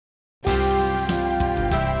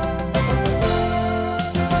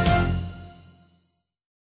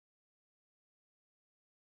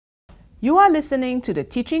You are listening to the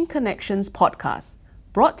Teaching Connections podcast,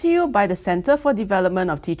 brought to you by the Centre for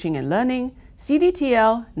Development of Teaching and Learning,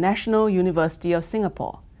 CDTL, National University of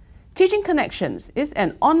Singapore. Teaching Connections is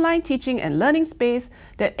an online teaching and learning space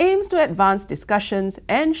that aims to advance discussions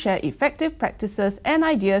and share effective practices and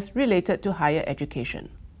ideas related to higher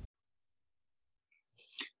education.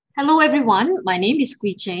 Hello everyone, my name is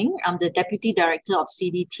Kui Cheng. I'm the Deputy Director of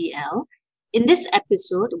CDTL. In this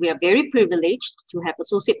episode, we are very privileged to have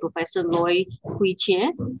Associate Professor Loy Hui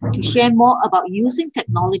Chia to share more about using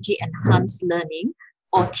technology enhanced learning,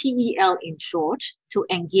 or TEL in short, to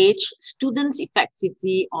engage students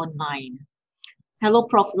effectively online. Hello,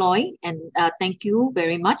 Prof. Loy, and thank you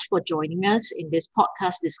very much for joining us in this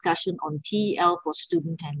podcast discussion on TEL for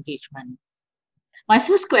student engagement. My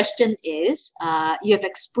first question is, you have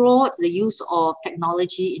explored the use of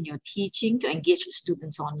technology in your teaching to engage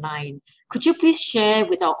students online. Could you please share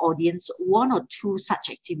with our audience one or two such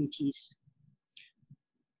activities?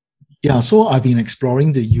 Yeah, so I've been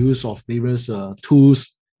exploring the use of various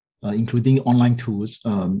tools, including online tools,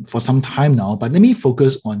 for some time now. But let me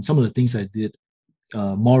focus on some of the things I did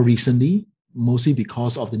more recently, mostly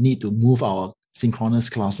because of the need to move our synchronous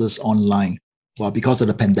classes online. Well, because of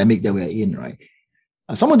the pandemic that we're in, right?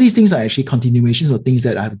 Some of these things are actually continuations of things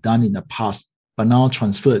that I've done in the past, but now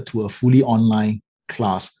transferred to a fully online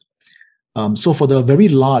class. So for the very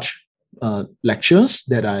large lectures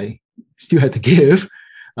that I still had to give,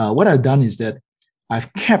 what I've done is that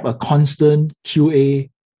I've kept a constant QA,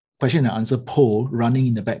 question and answer poll, running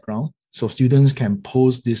in the background. So students can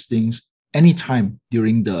post these things anytime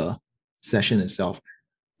during the session itself.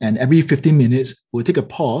 And every 15 minutes, we'll take a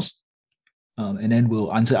pause, and then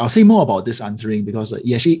we'll answer. I'll say more about this answering because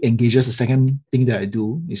it actually engages the second thing that I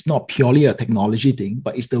do. It's not purely a technology thing,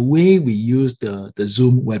 but it's the way we use the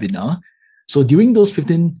Zoom webinar. So during those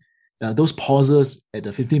those pauses at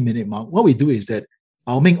the 15-minute mark, what we do is that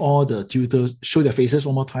I'll make all the tutors show their faces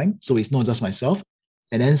one more time, so it's not just myself.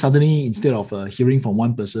 And then suddenly, instead of hearing from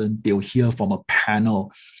one person, they'll hear from a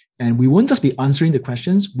panel. And we won't just be answering the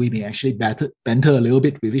questions, we may actually banter a little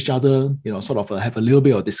bit with each other, sort of have a little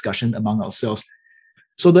bit of discussion among ourselves.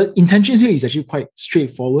 So the intention here is actually quite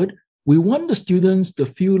straightforward. We want the students to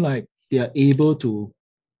feel like they are able to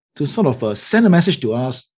sort of send a message to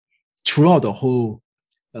us throughout the whole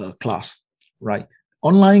class, right?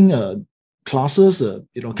 Online classes,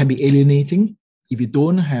 can be alienating if you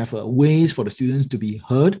don't have ways for the students to be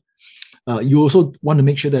heard. You also want to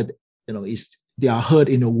make sure that they are heard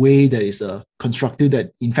in a way that is constructive,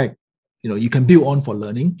 that in fact, you can build on for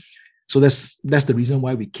learning. So that's the reason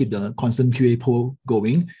why we keep the constant QA poll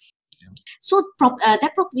going. So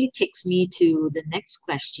that probably takes me to the next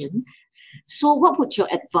question. So what would your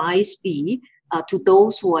advice be to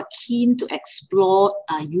those who are keen to explore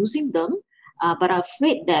using them, but are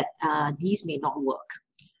afraid that these may not work?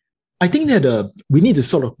 I think that we need to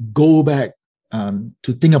sort of go back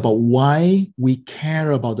to think about why we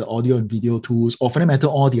care about the audio and video tools, or for that matter,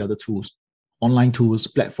 all the other tools, online tools,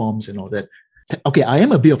 platforms, and all that. Okay, I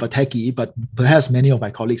am a bit of a techie, but perhaps many of my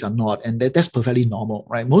colleagues are not, and that's perfectly normal,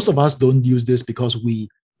 right? Most of us don't use this because we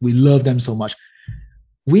love them so much.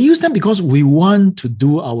 We use them because we want to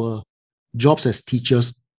do our jobs as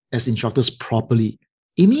teachers, as instructors properly.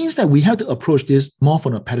 It means that we have to approach this more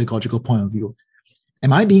from a pedagogical point of view.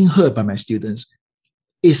 Am I being heard by my students?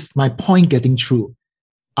 Is my point getting through?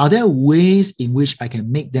 Are there ways in which I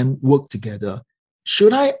can make them work together?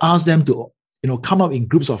 Should I ask them to, come up in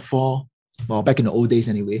groups of 4, well, back in the old days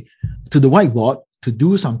anyway, to the whiteboard to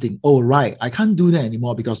do something? Oh, right, I can't do that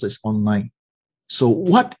anymore because it's online. So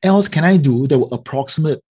what else can I do that will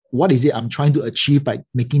approximate what is it I'm trying to achieve by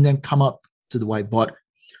making them come up to the whiteboard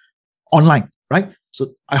online, right?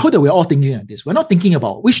 So I hope that we're all thinking like this. We're not thinking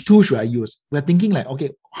about which tool should I use. We're thinking like,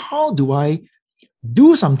 okay, how do I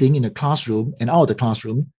do something in the classroom and out of the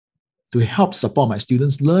classroom to help support my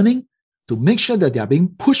students' learning, to make sure that they are being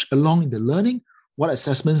pushed along in the learning? What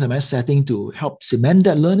assessments am I setting to help cement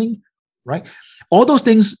that learning, right? All those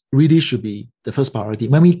things really should be the first priority.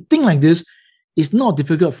 When we think like this, it's not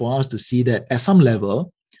difficult for us to see that at some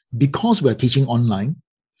level, because we're teaching online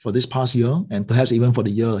for this past year and perhaps even for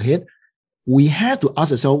the year ahead, we have to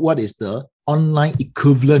ask ourselves what is the online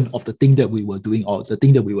equivalent of the thing that we were doing or the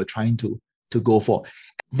thing that we were trying to go for.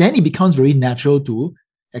 Then it becomes very natural to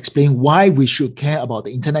explain why we should care about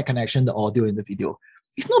the internet connection, the audio, and the video.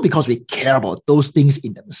 It's not because we care about those things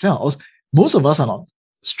in themselves. Most of us are not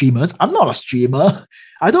streamers. I'm not a streamer.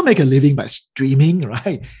 I don't make a living by streaming,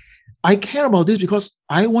 right? I care about this because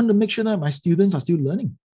I want to make sure that my students are still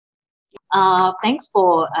learning. Thanks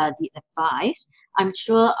for the advice. I'm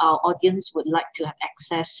sure our audience would like to have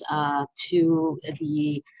access to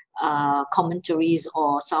the commentaries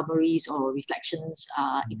or summaries or reflections,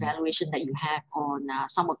 evaluation that you have on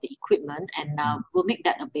some of the equipment, and we'll make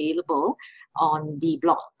that available on the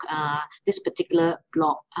blog, this particular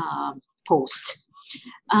blog post.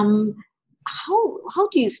 How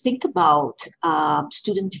do you think about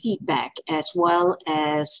student feedback as well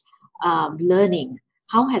as learning?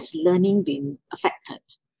 How has learning been affected?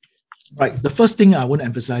 Right. The first thing I want to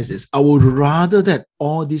emphasize is I would rather that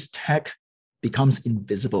all this tech becomes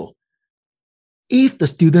invisible. If the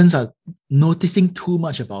students are noticing too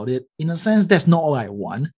much about it, in a sense, that's not all I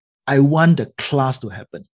want. I want the class to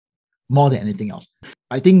happen more than anything else.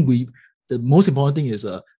 I think the most important thing is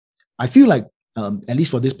I feel like at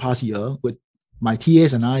least for this past year, with my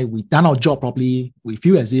TAs and I, we've done our job properly. We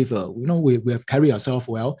feel as if we have carried ourselves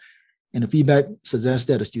well, and the feedback suggests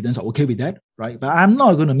that the students are okay with that, right? But I'm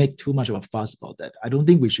not going to make too much of a fuss about that. I don't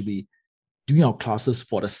think we should be doing our classes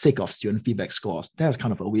for the sake of student feedback scores. That's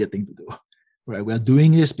kind of a weird thing to do, right? We are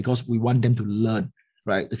doing this because we want them to learn,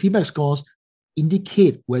 right? The feedback scores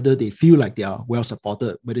indicate whether they feel like they are well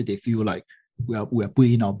supported, whether they feel like we are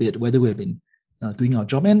putting in our bit, whether we have been doing our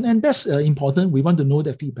job. And that's important. We want to know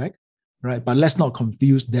that feedback, right? But let's not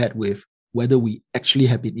confuse that with whether we actually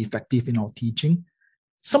have been effective in our teaching.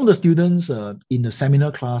 Some of the students in the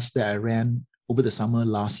seminar class that I ran over the summer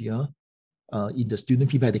last year, in the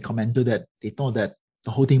student feedback, they commented that they thought that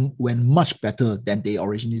the whole thing went much better than they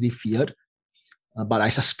originally feared. But I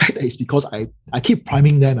suspect that it's because I keep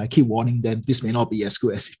priming them, I keep warning them this may not be as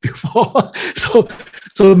good as before.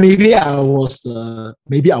 so maybe I was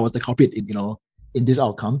the culprit in this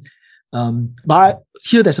outcome. But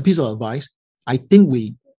here there's a piece of advice. I think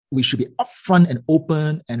we should be upfront and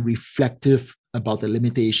open and reflective about the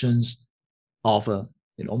limitations of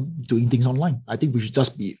doing things online. I think we should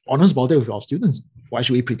just be honest about it with our students. Why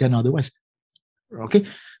should we pretend otherwise? Okay,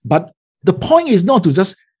 but the point is not to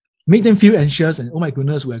just make them feel anxious and, oh my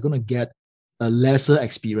goodness, we're going to get a lesser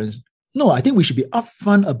experience. No, I think we should be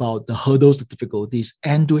upfront about the hurdles, the difficulties,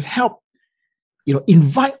 and to help,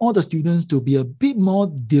 invite all the students to be a bit more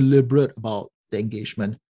deliberate about the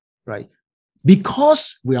engagement, right?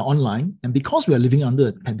 Because we are online and because we are living under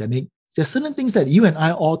a pandemic, there are certain things that you and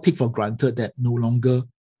I all take for granted that no longer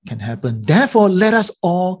can happen. Therefore, let us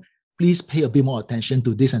all please pay a bit more attention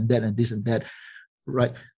to this and that and this and that,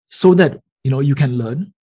 right? So that, you can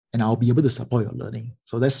learn and I'll be able to support your learning.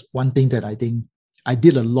 So that's one thing that I think I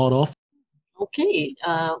did a lot of. Okay.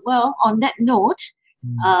 Well, on that note,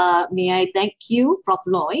 may I thank you, Prof.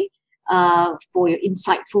 Loy, for your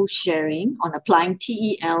insightful sharing on applying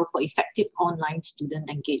TEL for effective online student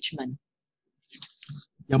engagement.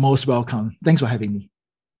 You're most welcome. Thanks for having me.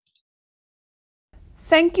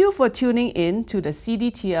 Thank you for tuning in to the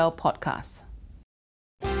CDTL podcast.